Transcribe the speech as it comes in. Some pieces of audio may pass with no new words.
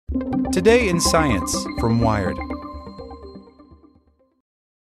Today in Science from Wired.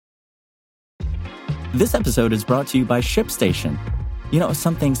 This episode is brought to you by ShipStation. You know,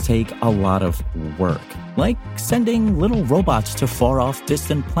 some things take a lot of work, like sending little robots to far-off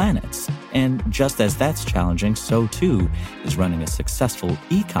distant planets. And just as that's challenging, so too is running a successful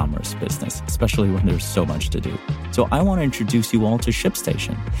e-commerce business, especially when there's so much to do. So I want to introduce you all to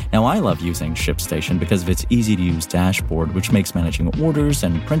ShipStation. Now, I love using ShipStation because of its easy-to-use dashboard, which makes managing orders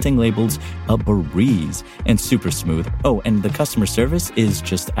and printing labels a breeze and super smooth. Oh, and the customer service is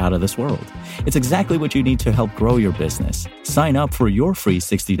just out of this world. It's exactly what you need to help grow your business. Sign up for your free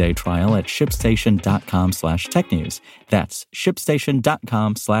 60-day trial at shipstation.com/technews. That's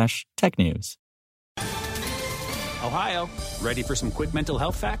shipstation.com/technews. Ohio, ready for some quick mental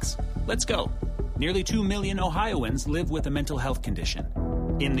health facts? Let's go. Nearly 2 million Ohioans live with a mental health condition.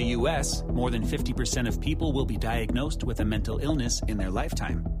 In the U.S., more than 50% of people will be diagnosed with a mental illness in their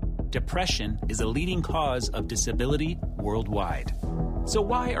lifetime. Depression is a leading cause of disability worldwide. So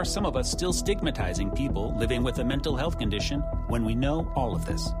why are some of us still stigmatizing people living with a mental health condition when we know all of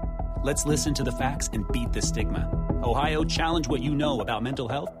this? Let's listen to the facts and beat the stigma. Ohio, challenge what you know about mental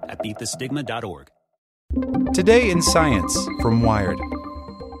health at beatthestigma.org. Today in Science from Wired.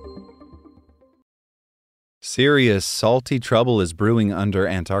 Serious salty trouble is brewing under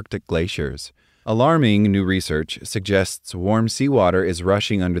Antarctic glaciers. Alarming new research suggests warm seawater is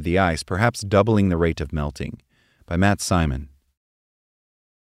rushing under the ice, perhaps doubling the rate of melting. By Matt Simon.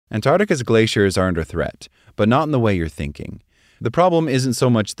 Antarctica's glaciers are under threat, but not in the way you're thinking. The problem isn't so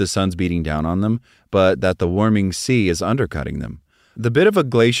much the sun's beating down on them, but that the warming sea is undercutting them. The bit of a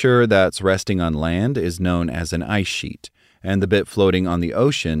glacier that's resting on land is known as an ice sheet, and the bit floating on the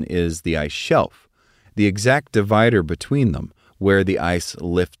ocean is the ice shelf. The exact divider between them, where the ice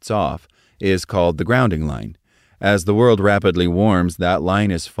lifts off, is called the grounding line. As the world rapidly warms, that line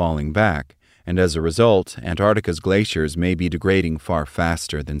is falling back, and as a result, Antarctica's glaciers may be degrading far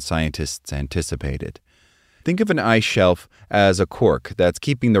faster than scientists anticipated. Think of an ice shelf as a cork that's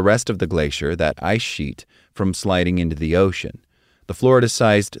keeping the rest of the glacier, that ice sheet, from sliding into the ocean. The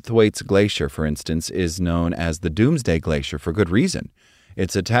Florida-sized Thwaites Glacier, for instance, is known as the Doomsday Glacier for good reason.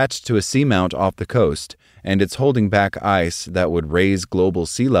 It's attached to a seamount off the coast, and it's holding back ice that would raise global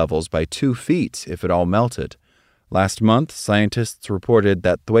sea levels by 2 feet if it all melted. Last month, scientists reported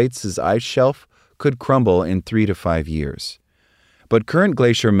that Thwaites' ice shelf could crumble in 3 to 5 years. But current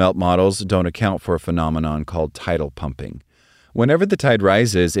glacier melt models don't account for a phenomenon called tidal pumping. Whenever the tide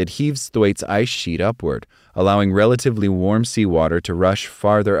rises, it heaves Thwaites' ice sheet upward, allowing relatively warm seawater to rush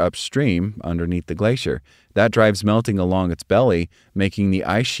farther upstream underneath the glacier. That drives melting along its belly, making the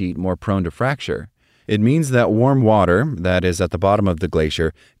ice sheet more prone to fracture. It means that warm water, that is at the bottom of the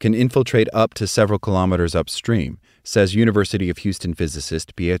glacier, can infiltrate up to several kilometers upstream, says University of Houston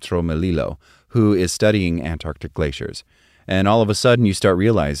physicist Pietro Melillo, who is studying Antarctic glaciers. And all of a sudden you start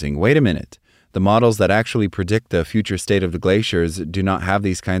realizing, wait a minute, the models that actually predict the future state of the glaciers do not have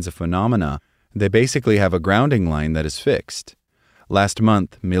these kinds of phenomena. They basically have a grounding line that is fixed. Last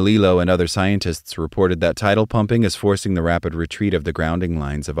month, Melillo and other scientists reported that tidal pumping is forcing the rapid retreat of the grounding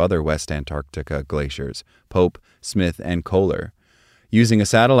lines of other West Antarctica glaciers, Pope, Smith, and Kohler. Using a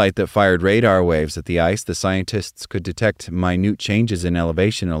satellite that fired radar waves at the ice, the scientists could detect minute changes in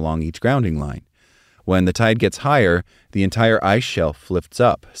elevation along each grounding line. When the tide gets higher, the entire ice shelf lifts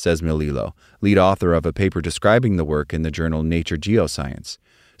up, says Melillo, lead author of a paper describing the work in the journal Nature Geoscience.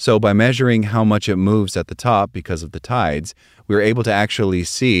 So by measuring how much it moves at the top because of the tides, we're able to actually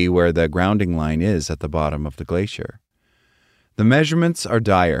see where the grounding line is at the bottom of the glacier. The measurements are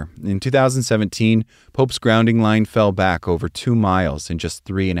dire. In 2017, Pope's grounding line fell back over 2 miles in just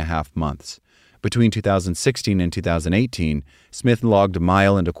 3.5 months. Between 2016 and 2018, Smith logged 1.25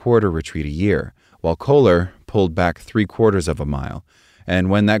 mile retreat a year, while Kohler pulled back 3/4 of a mile. And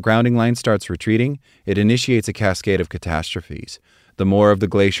when that grounding line starts retreating, it initiates a cascade of catastrophes. The more of the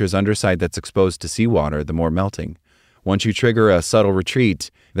glacier's underside that's exposed to seawater, the more melting. Once you trigger a subtle retreat,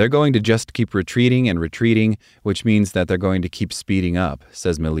 they're going to just keep retreating and retreating, which means that they're going to keep speeding up,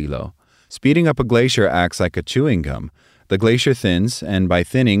 says Melillo. Speeding up a glacier acts like a chewing gum. The glacier thins, and by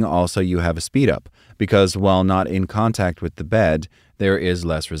thinning also you have a speed up, because while not in contact with the bed, there is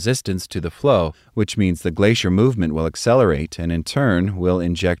less resistance to the flow, which means the glacier movement will accelerate and in turn will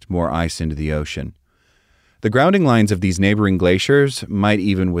inject more ice into the ocean. The grounding lines of these neighboring glaciers might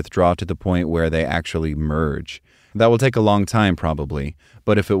even withdraw to the point where they actually merge. That will take a long time probably,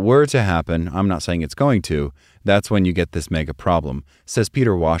 but if it were to happen, I'm not saying it's going to, that's when you get this mega problem, says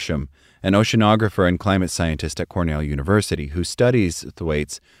Peter Washam, an oceanographer and climate scientist at Cornell University who studies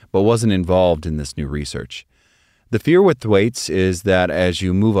Thwaites but wasn't involved in this new research. The fear with Thwaites is that as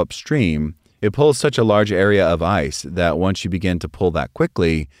you move upstream, it pulls such a large area of ice that once you begin to pull that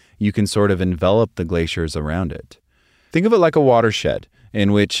quickly, you can sort of envelop the glaciers around it. Think of it like a watershed,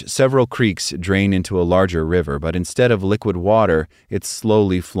 in which several creeks drain into a larger river, but instead of liquid water, it's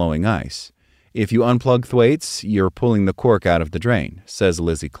slowly flowing ice. If you unplug Thwaites, you're pulling the cork out of the drain, says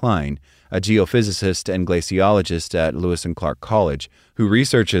Lizzie Klein, a geophysicist and glaciologist at Lewis and Clark College, who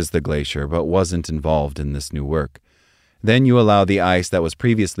researches the glacier but wasn't involved in this new work. Then you allow the ice that was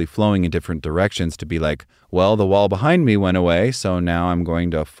previously flowing in different directions to be like, well, the wall behind me went away, so now I'm going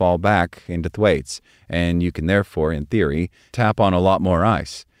to fall back into Thwaites, and you can therefore, in theory, tap on a lot more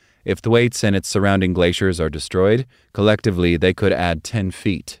ice. If Thwaites and its surrounding glaciers are destroyed, collectively they could add 10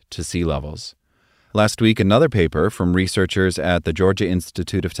 feet to sea levels. Last week, another paper from researchers at the Georgia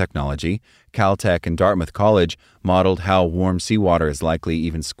Institute of Technology, Caltech, and Dartmouth College modeled how warm seawater is likely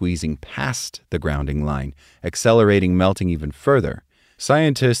even squeezing past the grounding line, accelerating melting even further.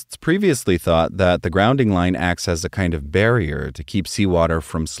 Scientists previously thought that the grounding line acts as a kind of barrier to keep seawater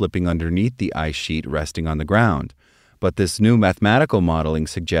from slipping underneath the ice sheet resting on the ground. But this new mathematical modeling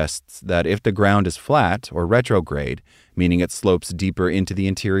suggests that if the ground is flat or retrograde, meaning it slopes deeper into the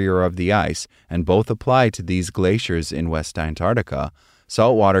interior of the ice, and both apply to these glaciers in West Antarctica,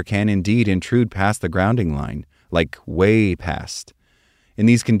 salt water can indeed intrude past the grounding line, like way past. In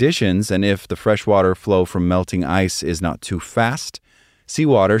these conditions, and if the freshwater flow from melting ice is not too fast,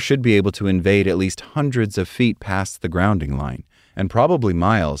 seawater should be able to invade at least hundreds of feet past the grounding line, and probably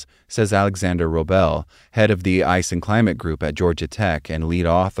miles, says Alexander Robel, head of the Ice and Climate Group at Georgia Tech and lead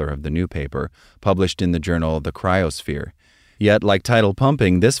author of the new paper, published in the journal The Cryosphere. Yet, like tidal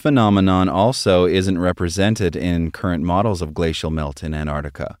pumping, this phenomenon also isn't represented in current models of glacial melt in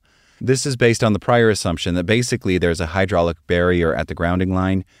Antarctica. This is based on the prior assumption that basically there's a hydraulic barrier at the grounding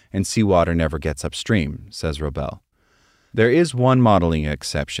line and seawater never gets upstream, says Robel. There is one modeling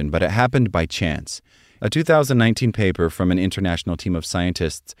exception, but it happened by chance. A 2019 paper from an international team of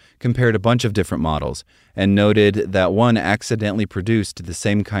scientists compared a bunch of different models and noted that one accidentally produced the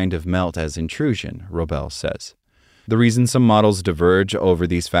same kind of melt as intrusion, Robel says. The reason some models diverge over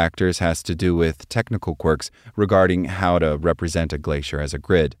these factors has to do with technical quirks regarding how to represent a glacier as a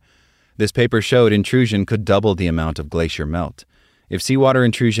grid. This paper showed intrusion could double the amount of glacier melt. If seawater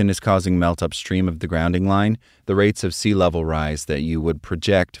intrusion is causing melt upstream of the grounding line, the rates of sea level rise that you would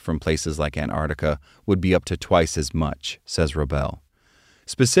project from places like Antarctica would be up to twice as much, says Robel.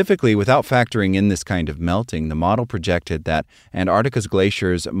 Specifically, without factoring in this kind of melting, the model projected that Antarctica's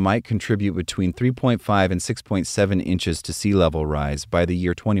glaciers might contribute between 3.5 and 6.7 inches to sea level rise by the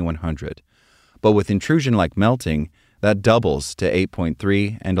year 2100. But with intrusion-like melting, that doubles to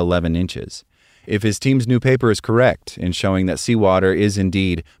 8.3 and 11 inches. If his team's new paper is correct in showing that seawater is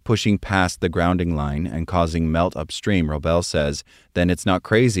indeed pushing past the grounding line and causing melt upstream, Robel says, then it's not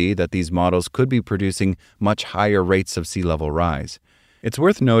crazy that these models could be producing much higher rates of sea level rise. It's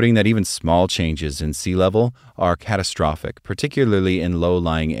worth noting that even small changes in sea level are catastrophic, particularly in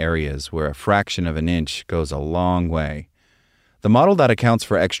low-lying areas where a fraction of an inch goes a long way. The model that accounts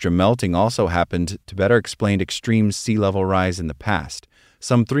for extra melting also happened to better explain extreme sea level rise in the past.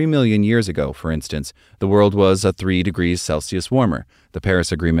 Some 3 million years ago, for instance, the world was 3 degrees Celsius warmer. The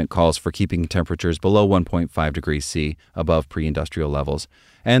Paris Agreement calls for keeping temperatures below 1.5 degrees C above pre-industrial levels,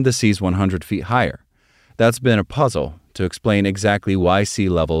 and the sea's 100 feet higher. That's been a puzzle to explain exactly why sea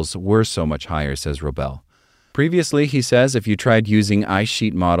levels were so much higher, says Robel. Previously, he says, if you tried using ice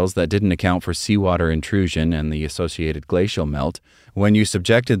sheet models that didn't account for seawater intrusion and the associated glacial melt, when you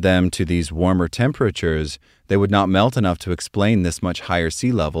subjected them to these warmer temperatures, they would not melt enough to explain this much higher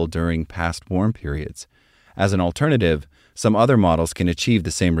sea level during past warm periods. As an alternative, some other models can achieve the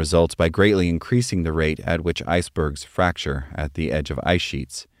same results by greatly increasing the rate at which icebergs fracture at the edge of ice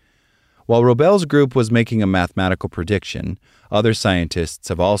sheets. While Robel's group was making a mathematical prediction, other scientists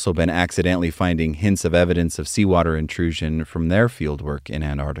have also been accidentally finding hints of evidence of seawater intrusion from their fieldwork in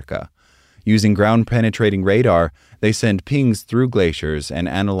Antarctica. Using ground-penetrating radar, they send pings through glaciers and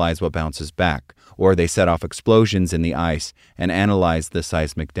analyze what bounces back, or they set off explosions in the ice and analyze the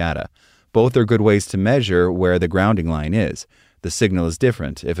seismic data. Both are good ways to measure where the grounding line is. The signal is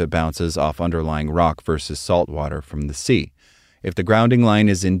different if it bounces off underlying rock versus salt water from the sea. If the grounding line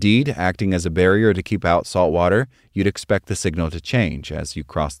is indeed acting as a barrier to keep out salt water, you'd expect the signal to change as you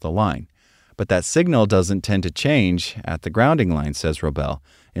cross the line. But that signal doesn't tend to change at the grounding line, says Robel.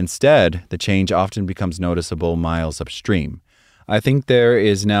 Instead, the change often becomes noticeable miles upstream. I think there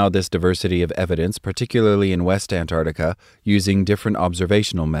is now this diversity of evidence, particularly in West Antarctica, using different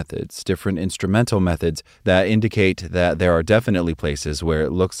observational methods, different instrumental methods that indicate that there are definitely places where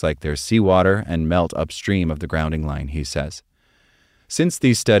it looks like there's seawater and melt upstream of the grounding line, he says. Since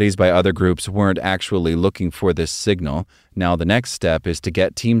these studies by other groups weren't actually looking for this signal, now the next step is to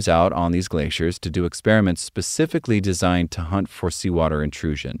get teams out on these glaciers to do experiments specifically designed to hunt for seawater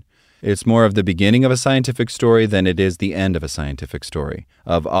intrusion. It's more of the beginning of a scientific story than it is the end of a scientific story.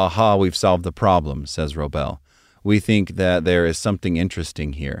 Of, aha, we've solved the problem, says Robel. We think that there is something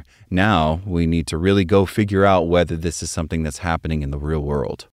interesting here. Now we need to really go figure out whether this is something that's happening in the real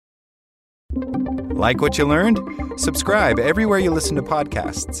world. Like what you learned? Subscribe everywhere you listen to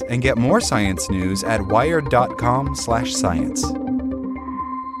podcasts and get more science news at wired.com/science.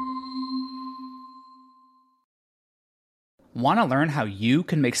 Want to learn how you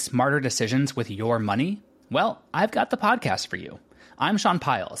can make smarter decisions with your money? Well, I've got the podcast for you. I'm Sean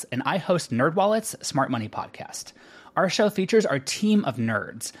Piles, and I host NerdWallet's Smart Money Podcast. Our show features our team of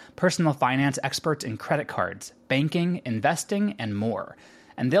nerds, personal finance experts in credit cards, banking, investing, and more.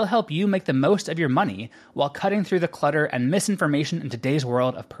 And they'll help you make the most of your money while cutting through the clutter and misinformation in today's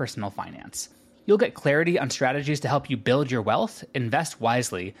world of personal finance. You'll get clarity on strategies to help you build your wealth, invest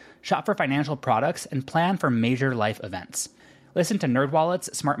wisely, shop for financial products, and plan for major life events. Listen to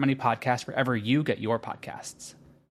NerdWallet's Smart Money Podcast wherever you get your podcasts.